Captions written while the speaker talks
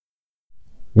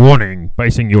Warning,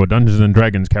 basing your Dungeons &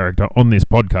 Dragons character on this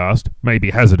podcast may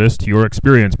be hazardous to your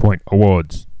experience point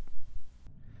awards.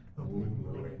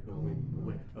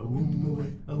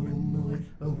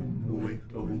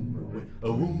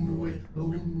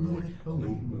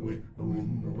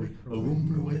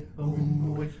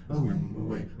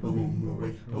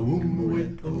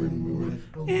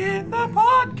 In the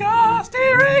podcast,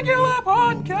 irregular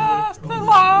podcast, the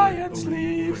lion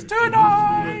sleeps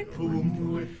tonight.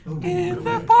 In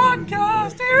the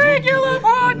podcast, irregular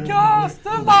podcast,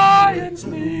 the lion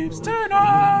sleeps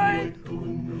tonight.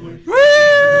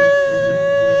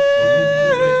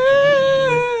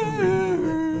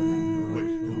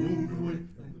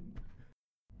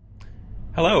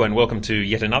 Hello and welcome to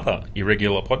yet another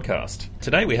Irregular Podcast.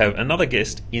 Today we have another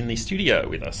guest in the studio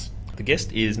with us. The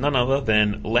guest is none other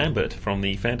than Lambert from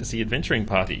the Fantasy Adventuring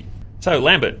Party. So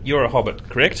Lambert, you're a hobbit,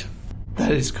 correct?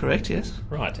 That is correct, yes.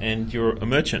 Right, and you're a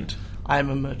merchant. I am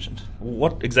a merchant.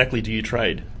 What exactly do you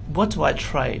trade? What do I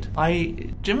trade?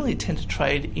 I generally tend to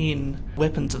trade in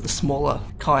weapons of the smaller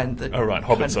kind. That Oh right,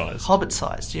 hobbit size.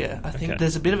 Hobbit-sized, yeah. I think Okay.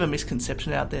 there's a bit of a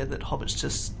misconception out there that hobbits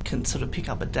just can sort of pick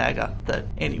up a dagger that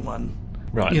anyone...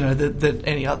 Right. You know,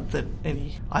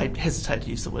 I hesitate to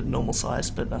use the word normal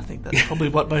size, but I think that's probably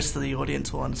what most of the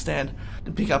audience will understand.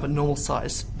 To pick up a normal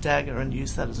size dagger and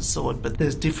use that as a sword, but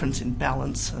there's difference in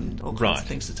balance and all kinds Right, of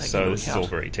things to take so into this account. is all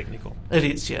very technical. It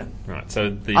is, yeah. Right,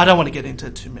 so the... I don't want to get into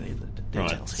too many of the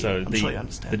details Right, here. so I'm sure you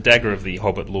understand. the dagger of the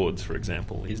Hobbit Lords, for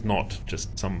example, is not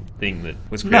just something that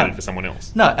was created No. for someone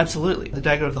else. No, absolutely. The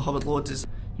dagger of the Hobbit Lords is...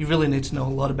 You really need to know a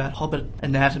lot about Hobbit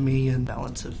anatomy and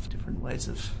balance of different ways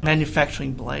of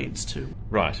manufacturing blades too.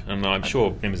 Right, and I'm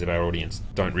sure members of our audience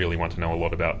don't really want to know a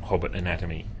lot about Hobbit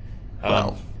anatomy.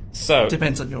 Well, so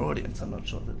depends on your audience. I'm not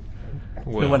sure that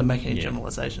we well, want to make any yeah.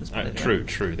 generalisations. But anyway,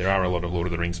 True. There are a lot of Lord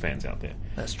of the Rings fans out there.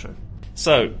 That's true.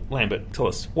 So, Lambert, tell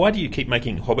us, why do you keep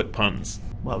making Hobbit puns?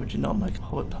 Why would you not make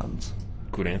Hobbit puns?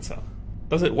 Good answer.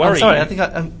 Does it worry I'm sorry.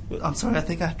 you? I'm sorry. I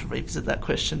think I have to revisit that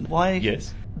question. Why?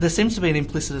 Yes. There seems to be an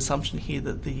implicit assumption here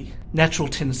that the natural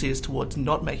tendency is towards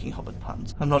not making Hobbit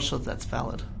puns. I'm not sure that that's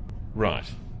valid. Right.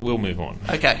 We'll move on.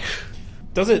 Okay.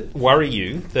 Does it worry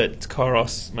you that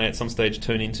Kairos may at some stage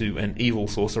turn into an evil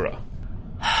sorcerer?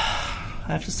 I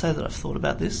have to say that I've thought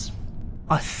about this.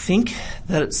 I think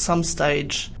that at some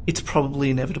stage it's probably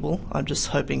inevitable. I'm just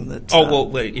hoping that... Oh,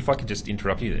 well, if I could just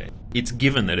interrupt you there. It's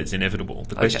given that it's inevitable.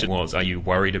 The question was, are you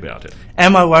worried about it?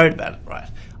 Am I worried about it? Right.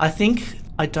 I think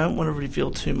I don't want to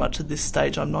reveal too much at this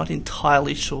stage. I'm not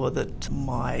entirely sure that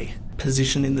my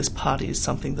position in this party is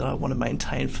something that I want to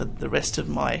maintain for the rest of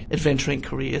my adventuring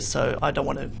career, so I don't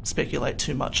want to speculate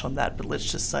too much on that, but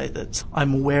let's just say that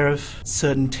I'm aware of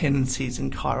certain tendencies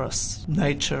in Kairos'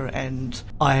 nature, and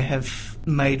I have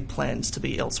made plans to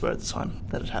be elsewhere at the time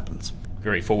that it happens.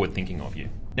 Very forward-thinking of you.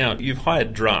 Now, you've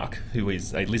hired Drak, who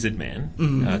is a lizard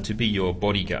man, to be your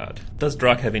bodyguard. Does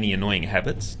Drak have any annoying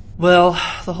habits? Well,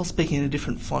 the whole speaking in a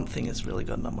different font thing has really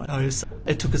gotten on my nose.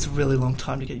 It took us a really long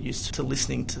time to get used to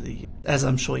listening to the... As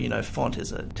I'm sure you know, font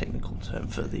is a technical term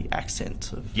for the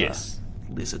accent of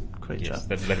lizard creature. Yes,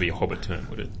 that'd be a Hobbit term,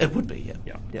 would it? It would be,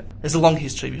 yeah. Yeah. There's a long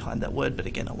history behind that word, but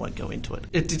again, I won't go into it.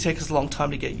 It did take us a long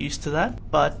time to get used to that,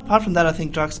 but apart from that, I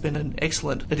think Drak's been an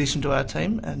excellent addition to our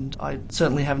team, and I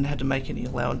certainly haven't had to make any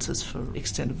allowances for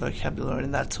extended vocabulary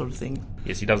and that sort of thing.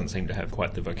 Yes, he doesn't seem to have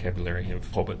quite the vocabulary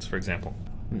of hobbits, for example.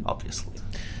 Obviously.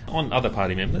 On other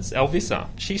party members, Alvissa.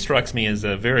 She strikes me as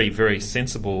a very, very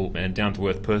sensible and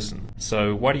down-to-earth person.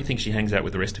 So why do you think she hangs out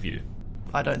with the rest of you?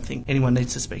 I don't think anyone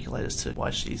needs to speculate as to why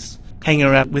she's hanging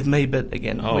around with me, but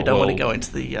again, we don't want to go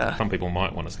into the... Some people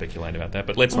might want to speculate about that,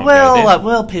 but let's not go there.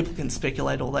 Well, people can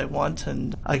speculate all they want,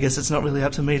 and I guess it's not really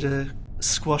up to me to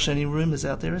squash any rumours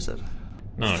out there, is it?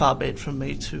 No. Far be it from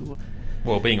me to...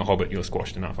 Well, being a hobbit, you're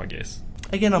squashed enough, I guess.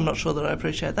 Again, I'm not sure that I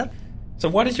appreciate that. So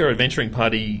why does your adventuring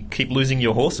party keep losing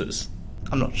your horses?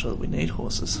 I'm not sure that we need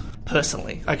horses,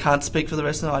 personally. I can't speak for the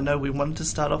rest of them. I know we wanted to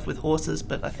start off with horses,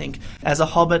 but I think as a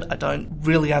hobbit, I don't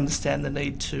really understand the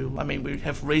need to... I mean, we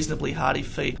have reasonably hardy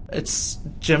feet. It's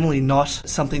generally not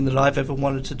something that I've ever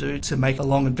wanted to do, to make a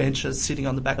long adventure sitting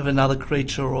on the back of another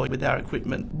creature or with our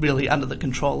equipment really under the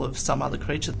control of some other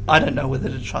creature. I don't know whether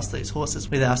to trust these horses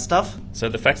with our stuff. So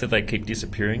the fact that they keep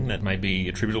disappearing, that may be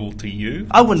attributable to you?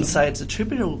 I wouldn't say it's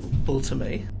attributable to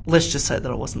me. Let's just say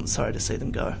that I wasn't sorry to see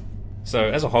them go. So,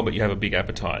 as a hobbit, you have a big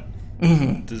appetite.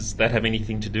 Mm-hmm. Does that have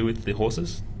anything to do with the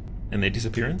horses and their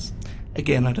disappearance?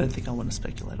 Again, I don't think I want to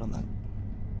speculate on that.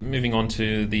 Moving on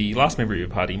to the last member of your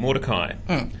party, Mordecai.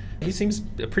 He seems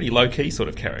a pretty low-key sort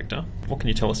of character. What can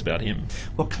you tell us about him?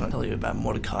 What can I tell you about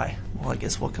Mordecai? Well, I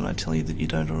guess what can I tell you that you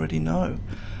don't already know?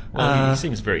 Well, he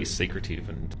seems very secretive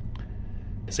and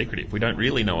secretive. We don't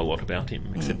really know a lot about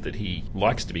him, except that he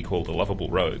likes to be called a lovable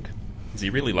rogue. Is he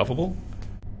really lovable?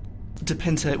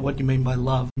 Depends on what you mean by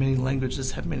love. Many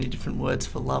languages have many different words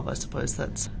for love. I suppose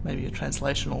that's maybe a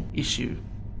translational issue.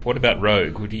 What about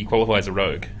rogue? Would he qualify as a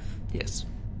rogue? Yes.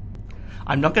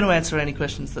 I'm not going to answer any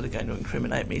questions that are going to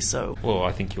incriminate me, so... Well,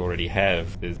 I think you already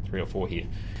have. There's 3 or 4 here.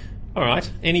 All right.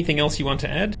 Anything else you want to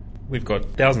add? We've got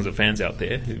thousands of fans out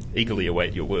there who eagerly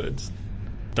await your words.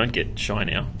 Don't get shy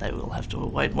now. They will have to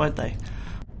wait, won't they?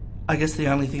 I guess the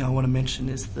only thing I want to mention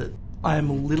is that I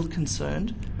am a little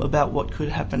concerned about what could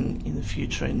happen in the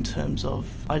future in terms of...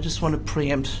 I just want to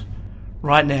preempt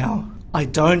right now. I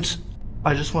just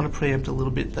want to preempt a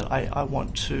little bit that I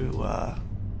want to...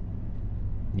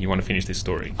 You want to finish this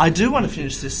story? I do want to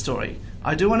finish this story.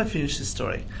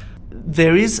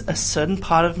 There is a certain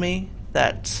part of me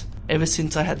that, ever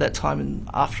since I had that time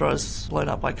after I was blown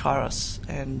up by Kairos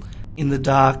and in the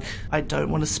dark, I don't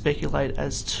want to speculate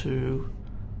as to...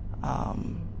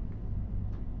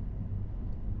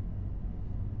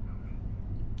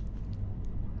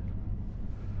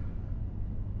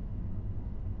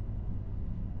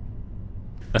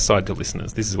 Aside to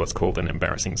listeners, this is what's called an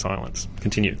embarrassing silence.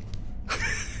 Continue.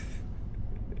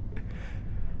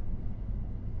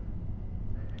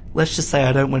 Let's just say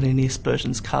I don't want any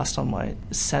aspersions cast on my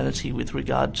sanity with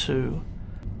regard to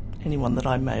anyone that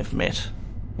I may have met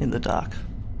in the dark.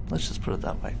 Let's just put it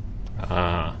that way.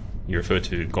 Ah, you refer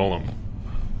to Gollum.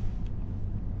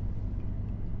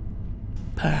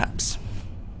 Perhaps.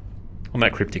 On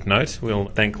that cryptic note, we'll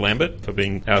thank Lambert for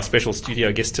being our special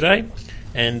studio guest today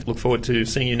and look forward to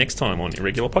seeing you next time on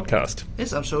Irregular Podcast.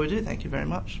 Yes, I'm sure we do. Thank you very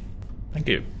much. Thank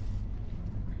you.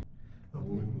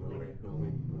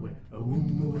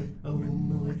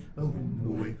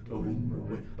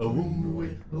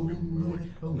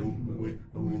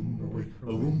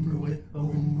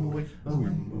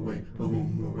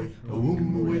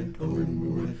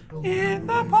 In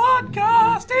the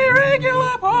podcast,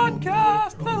 Irregular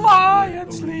Podcast, the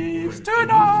lion sleeps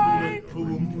tonight.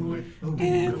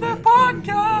 In the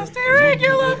podcast,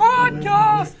 Irregular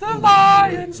Podcast, the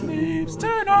lion sleeps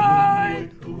tonight.